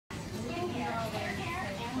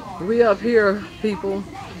We up here, people,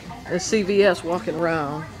 at CVS walking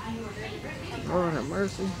around. Lord have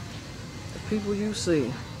mercy. The people you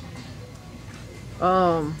see.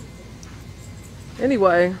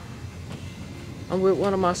 Anyway, I'm with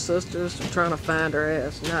one of my sisters. I'm trying to find her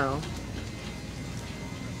ass now.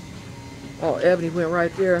 Oh, Ebony went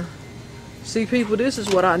right there. See, people, this is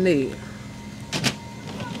what I need.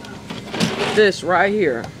 This right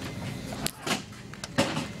here.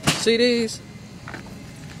 See these?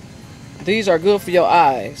 These are good for your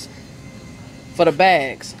eyes. For the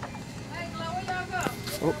bags.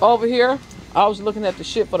 Over here, I was looking at the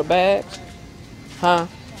shit for the bags. Huh?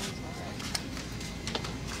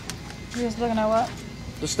 You was looking at what?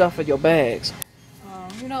 The stuff for your bags.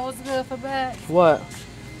 You know what's good for bags? What?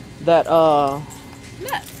 That, Nuts.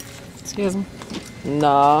 excuse me?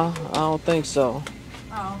 Nah, I don't think so.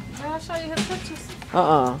 Oh, I'll show you his pictures.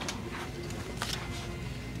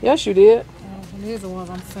 Yes, you did. These are the ones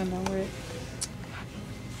I'm sending with.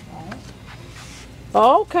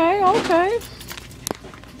 Okay, okay.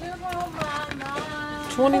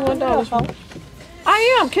 $21.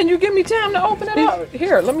 I am. Can you give me time to open it up?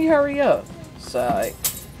 Here, let me hurry up. Side.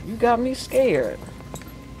 You got me scared.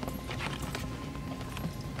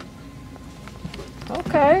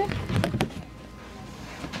 Okay.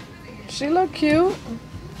 She look cute.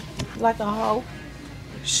 Like a hoe.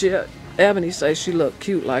 Shit. Ebony says she look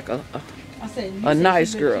cute like a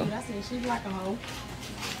nice girl. Cute. I said she like a hoe.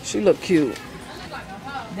 She look cute.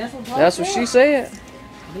 That's what she said.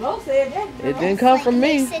 Glo said that. It didn't come from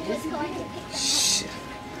me. Shit.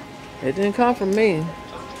 It didn't come from me.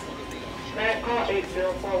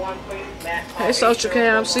 Hey, Social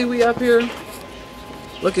Cam, see we up here?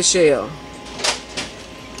 Look at Shell.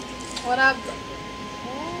 What up?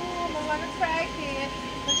 Oh, look like a crackhead.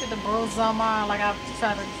 Look at the bruise on mine, like I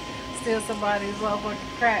try to steal somebody's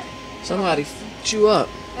motherfucking crack. Somebody chew up.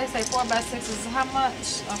 They say 4x6 is how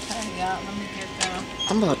much? Okay, yeah, let me get them.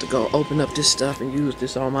 I'm about to go open up this stuff and use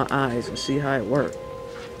this on my eyes and see how it works.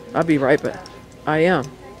 I'll be right back. I am.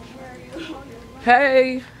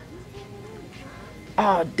 Hey.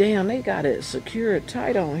 Oh, damn, they got it secured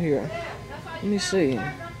tight on here. Let me see.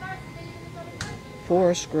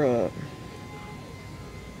 For scrub.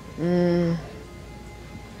 Let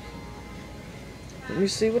me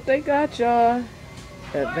see what they got, y'all.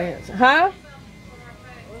 Advance. Huh?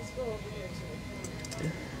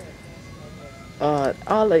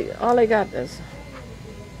 All they got is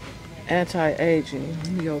anti-aging.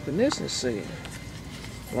 Let me open this and see.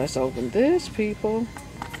 Let's open this, people.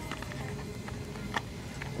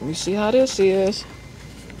 Let me see how this is.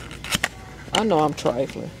 I know I'm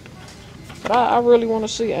trifling, but I really want to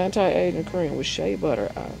see anti-aging cream with shea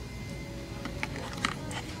butter out.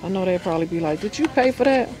 I know they'd probably be like, did you pay for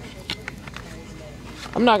that?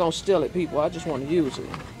 I'm not gonna steal it, people. I just want to use it.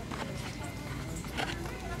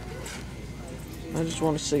 I just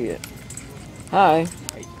want to see it. Hi.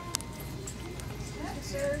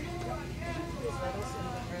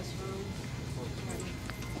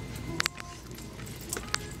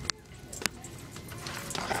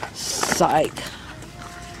 Psych.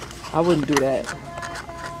 I wouldn't do that.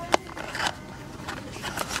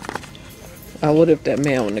 I would if that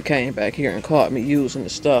man wouldn't have came back here and caught me using the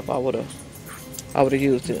stuff. I would have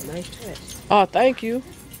used it. Nice touch. Oh, thank you.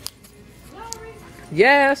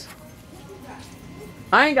 Yes.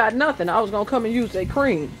 I ain't got nothing. I was gonna come and use that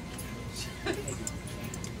cream.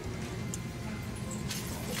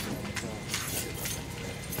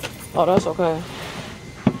 Oh, that's okay.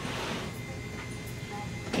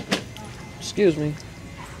 Excuse me.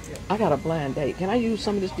 I got a blind date. Can I use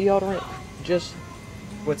some of this deodorant? Just.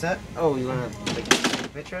 What's that? Oh, you wanna like, take a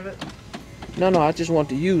picture of it? No, I just want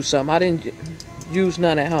to use some. I didn't use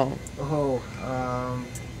none at home. Oh, I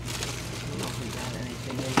don't know if we got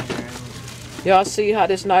anything in here. Y'all see how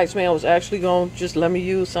this nice man was actually gonna just let me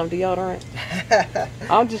use some deodorant?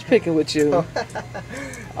 I'm just picking with you.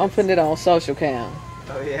 I'm putting it on Social Cam.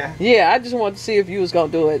 Oh yeah? Yeah, I just wanted to see if you was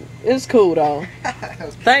gonna do it. It's cool though.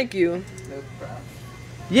 Thank you. No problem.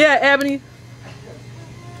 Yeah, Ebony.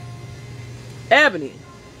 Ebony.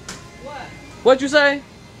 What? What'd you say?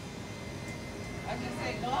 I just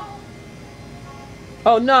said go.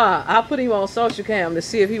 Oh nah, I put him on Social Cam to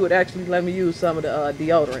see if he would actually let me use some of the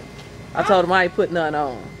deodorant. I told him I ain't put none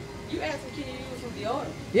on. You asked me, can you use some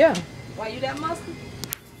deodorant? Yeah. Why you that musty?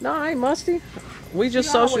 No, I ain't musty. We just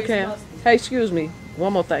You Social always Cam. musty. Hey, excuse me.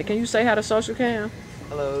 One more thing. Can you say hi to Social Cam?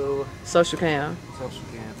 Hello. Social Cam. Social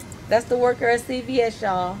Cam. That's the worker at CVS,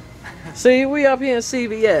 y'all. See, we up here in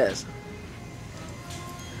CVS.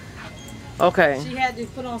 Okay. She had to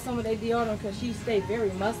put on some of their deodorant because she stayed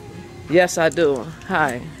very musty. Yes, I do.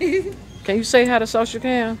 Hi. Can you say hi to Social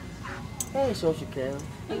Cam? Hey, social cam.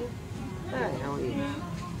 Hi, how are you?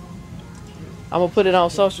 I'm gonna put it on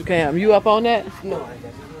social cam. You up on that? No, I got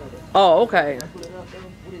it. Oh, okay. Pull it up though.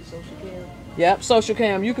 What is social cam? Yep, social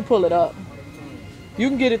cam. You can pull it up. You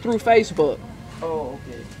can get it through Facebook. Oh,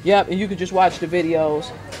 okay. Yep, and you can just watch the videos.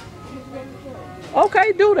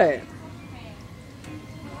 Okay, do that.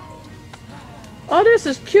 Oh, this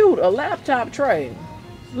is cute. A laptop tray.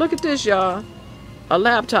 Look at this, y'all. A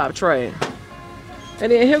laptop tray.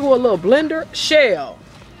 And then here go a little blender shell.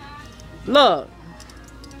 Look.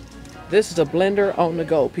 This is a blender on the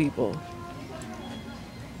go, people.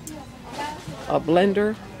 A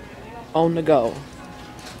blender on the go.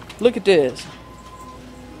 Look at this.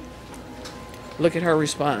 Look at her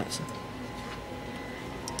response.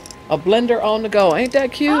 A blender on the go. Ain't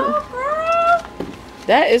that cute? Oh, girl.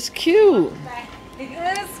 That is cute. It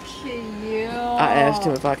is cute. I asked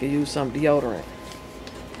him if I could use some deodorant.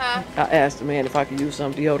 Huh? I asked the man if I could use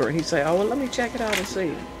some deodorant. He said, oh, well, let me check it out and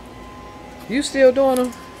see. You still doing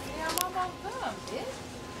them? Yeah, I'm almost done,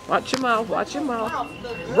 bitch. Watch your mouth. Watch your mouth.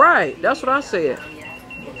 Right. That's what I said.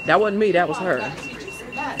 That wasn't me. That was her.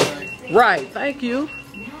 Right. Thank you.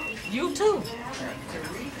 You too.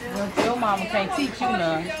 Well, your mama can't teach you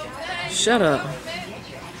none. Shut up.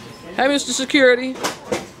 Hey, Mr. Security.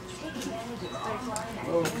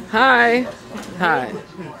 Hi. Hi.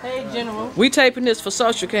 Hey, General. We taping this for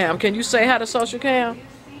Social Cam. Can you say hi to Social Cam?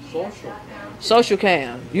 Social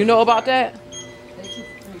Cam. You know about that?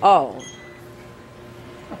 Oh.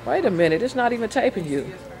 Wait a minute. It's not even taping you.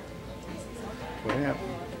 What happened?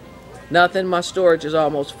 Nothing. My storage is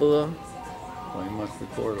almost full. Well, you must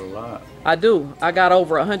record a lot. I do. I got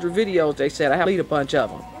over 100 videos, they said. I have to delete a bunch of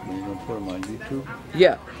them. Are you going to put them on YouTube?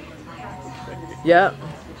 Yeah. Yeah.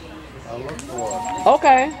 I'll look for it.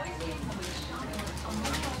 Okay.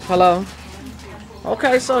 Hello.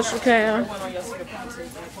 Okay, Social Cam.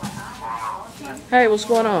 Hey, what's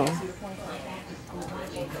going on?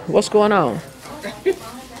 What's going on?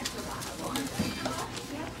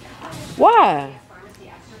 Why?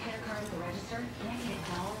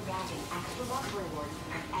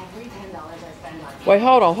 Wait,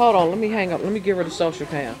 hold on. Let me hang up. Let me get rid of Social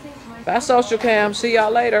Cam. Bye, Social Cam. See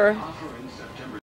y'all later.